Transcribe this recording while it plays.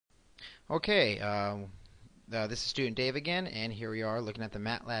Okay, this is student Dave again, and here we are looking at the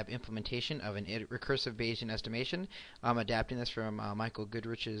MATLAB implementation of an recursive Bayesian estimation. I'm adapting this from Michael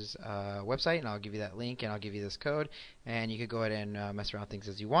Goodrich's website, and I'll give you that link, and I'll give you this code, and you could go ahead and mess around with things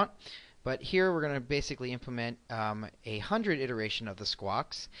as you want. But here we're going to basically implement 100 iteration of the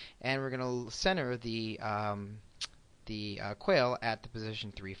squawks, and we're going to center the Quail at the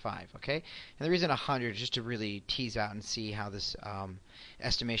position 3, 5. Okay, and the reason 100 is just to really tease out and see how this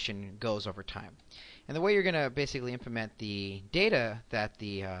estimation goes over time. And the way you're going to basically implement the data that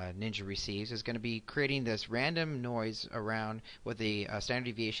the Ninja receives is going to be creating this random noise around with a standard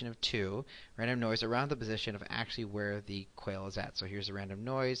deviation of 2, random noise around the position of actually where the Quail is at. So here's a random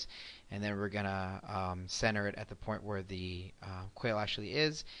noise, and then we're going to center it at the point where the Quail actually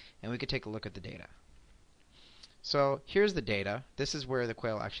is, and we could take a look at the data. So here's the data. This is where the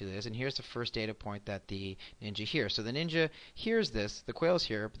Quail actually is, and here's the first data point that the Ninja hears. So the Ninja hears this. The Quail's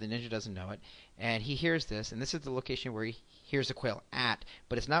here, but the Ninja doesn't know it. And he hears this, and this is the location where he hears the Quail at,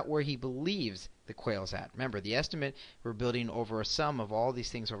 but it's not where he believes the Quail's at. Remember, the estimate, we're building over a sum of all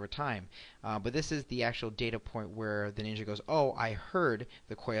these things over time. But this is the actual data point where the Ninja goes, oh, I heard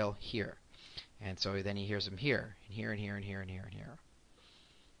the Quail here. And so then he hears him here, and here, and here, and here, and here, and here.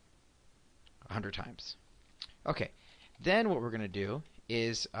 100 times. Okay, then what we're going to do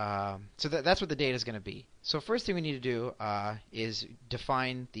is, so that's what the data is going to be. So first thing we need to do is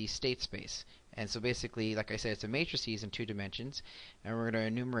define the state space. And so basically, like I said, it's a matrices in 2 dimensions, and we're going to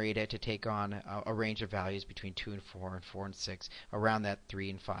enumerate it to take on a range of values between 2 and 4, and 4 and 6, around that 3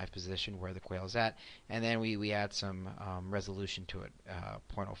 and 5 position where the Quail is at. And then we add some resolution to it,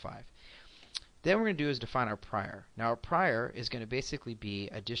 0.05. Then what we're going to do is define our prior. Now our prior is going to basically be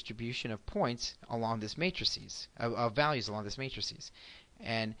a distribution of points along this matrices, of values along this matrices.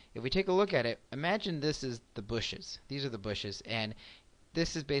 And if we take a look at it, imagine this is the bushes. These are the bushes, and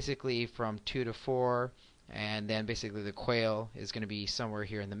this is basically from 2 to 4, and then basically the Quail is going to be somewhere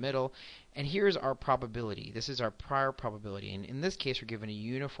here in the middle. And here's our probability. This is our prior probability. And in this case, we're given a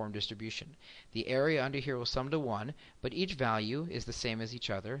uniform distribution. The area under here will sum to 1, but each value is the same as each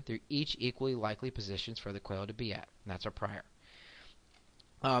other. They're each equally likely positions for the Quail to be at. And that's our prior.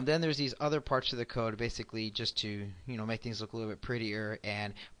 Then there's these other parts of the code, basically just to make things look a little bit prettier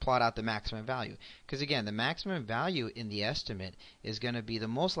and plot out the maximum value. Because again, the maximum value in the estimate is going to be the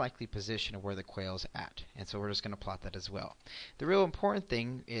most likely position of where the Quail's at, and so we're just going to plot that as well. The real important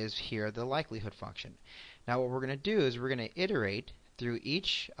thing is here the likelihood function. Now what we're going to do is we're going to iterate through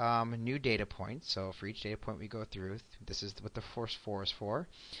each new data point. So for each data point we go through, this is what the force 4 is for.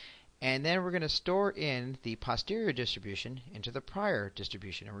 And then we're going to store in the posterior distribution into the prior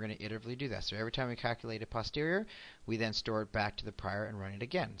distribution, and we're going to iteratively do that. So every time we calculate a posterior, we then store it back to the prior and run it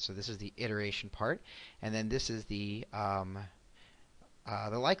again. So this is the iteration part, and then this is the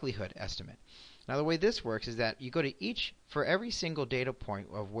likelihood estimate. Now the way this works is that you go to for every single data point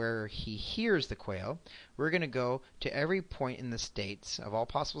of where he hears the Quail, we're going to go to every point in the states, of all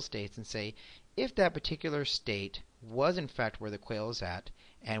possible states, and say, if that particular state was in fact where the Quail is at,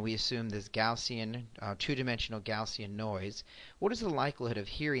 and we assume this Gaussian, 2-dimensional Gaussian noise, what is the likelihood of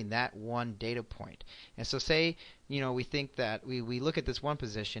hearing that one data point? And so say, we think that we look at this one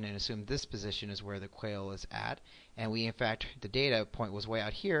position and assume this position is where the Quail is at, and in fact, the data point was way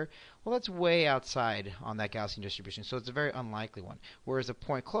out here. Well, that's way outside on that Gaussian distribution, so it's a very unlikely one. Whereas a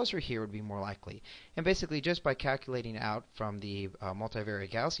point closer here would be more likely. And basically, just by calculating out from the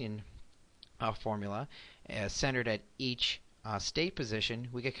multivariate Gaussian formula, centered at each state position,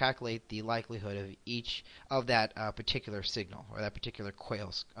 we could calculate the likelihood of each of that particular signal, or that particular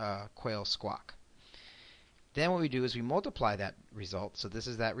Quail squawk. Then what we do is we multiply that result. So this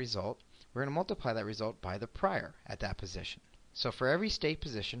is that result. We're going to multiply that result by the prior at that position. So for every state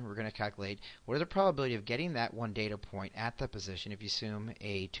position, we're going to calculate what is the probability of getting that one data point at that position if you assume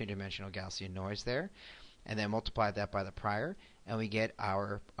a 2-dimensional Gaussian noise there, and then multiply that by the prior, and we get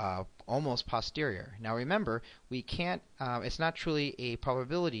our almost posterior. Now remember, we can't, it's not truly a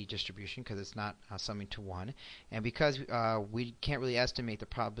probability distribution because it's not summing to 1, and because we can't really estimate the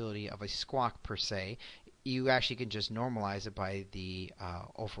probability of a squawk per se, you actually can just normalize it by the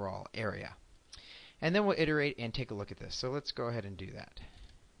overall area. And then we'll iterate and take a look at this. So let's go ahead and do that.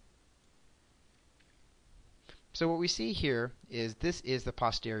 So what we see here is this is the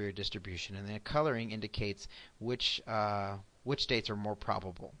posterior distribution, and the coloring indicates which states are more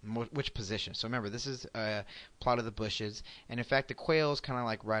probable, which position. So remember, this is a plot of the bushes, and in fact the Quail is kind of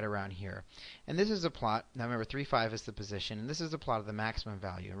like right around here. And this is a plot. Now remember, 3, 5 is the position, and this is the plot of the maximum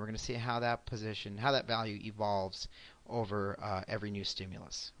value. And we're going to see how that value evolves over every new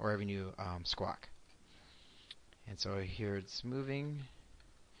stimulus or every new squawk. And so here it's moving.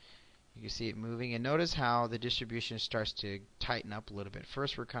 You see it moving, and notice how the distribution starts to tighten up a little bit.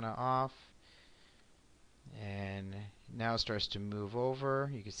 First we're kind of off, and now it starts to move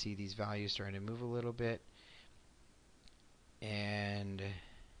over. You can see these values starting to move a little bit, and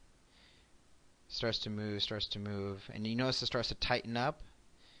starts to move, and you notice it starts to tighten up.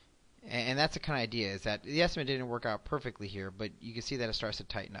 And that's the kind of idea, is that the estimate didn't work out perfectly here, but you can see that it starts to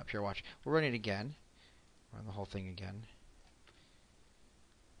tighten up. Here, watch. We'll run it again. Run the whole thing again.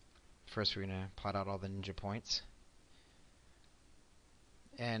 First we're going to plot out all the ninja points.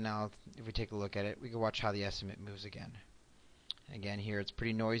 And now if we take a look at it, we can watch how the estimate moves again. Again, here it's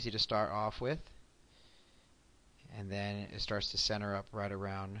pretty noisy to start off with. And then it starts to center up right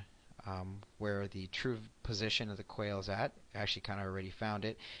around where the true position of the quail is at. Actually kind of already found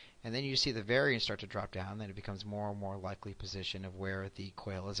it. And then you see the variance start to drop down, then it becomes more and more likely position of where the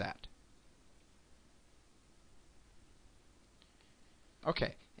quail is at.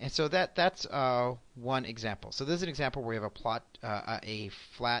 Okay, and so that's one example. So this is an example where we have a plot,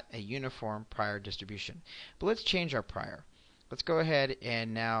 a uniform prior distribution. But let's change our prior. Let's go ahead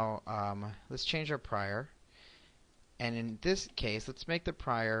and now let's change our prior. And in this case, let's make the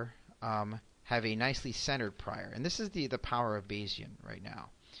prior have a nicely centered prior. And this is the power of Bayesian right now.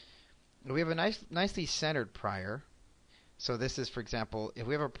 We have a nicely centered prior. So this is, for example, if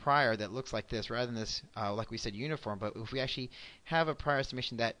we have a prior that looks like this, rather than this, like we said, uniform, but if we actually have a prior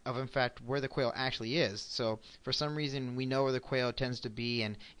estimation that of, in fact, where the quail actually is, so for some reason we know where the quail tends to be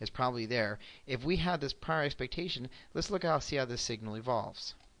and is probably there, if we have this prior expectation, let's see how this signal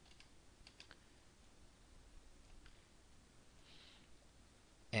evolves.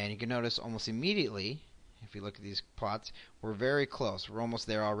 And you can notice almost immediately, if you look at these plots, we're very close. We're almost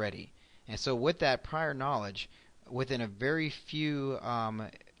there already. And so with that prior knowledge, within a very few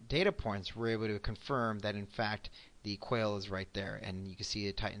data points, we're able to confirm that in fact the quail is right there, and you can see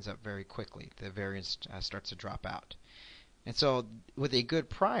it tightens up very quickly. The variance starts to drop out. And so with a good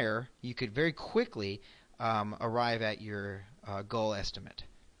prior, you could very quickly arrive at your goal estimate.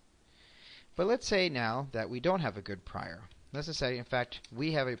 But let's say now that we don't have a good prior. Let's just say, in fact,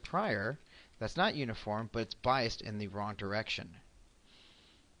 we have a prior that's not uniform, but it's biased in the wrong direction.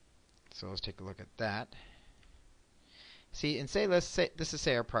 So let's take a look at that. See, and let's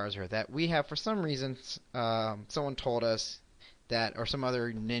say our priors are that we have, for some reason, someone told us that, or some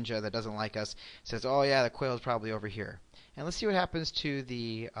other ninja that doesn't like us says, oh yeah, the quail is probably over here. And let's see what happens to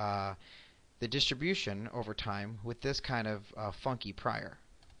the distribution over time with this kind of funky prior.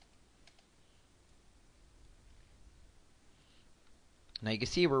 Now you can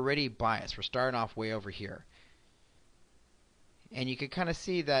see we're already biased. We're starting off way over here. And you can kind of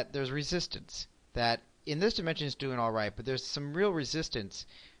see that there's resistance. That in this dimension is doing all right, but there's some real resistance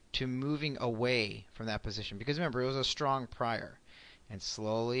to moving away from that position. Because remember, it was a strong prior. And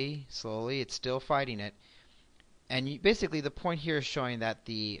slowly, it's still fighting it. And basically the point here is showing that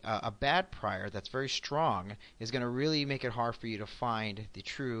a bad prior that's very strong is going to really make it hard for you to find the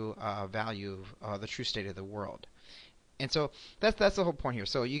true value of the true state of the world. And so that's the whole point here.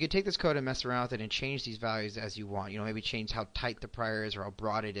 So you can take this code and mess around with it and change these values as you want. You know, maybe change how tight the prior is or how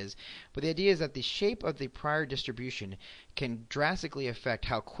broad it is. But the idea is that the shape of the prior distribution can drastically affect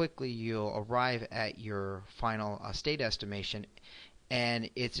how quickly you'll arrive at your final state estimation. And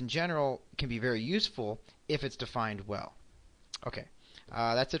it's in general can be very useful if it's defined well. Okay,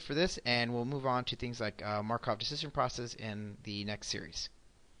 that's it for this, and we'll move on to things like Markov decision process in the next series.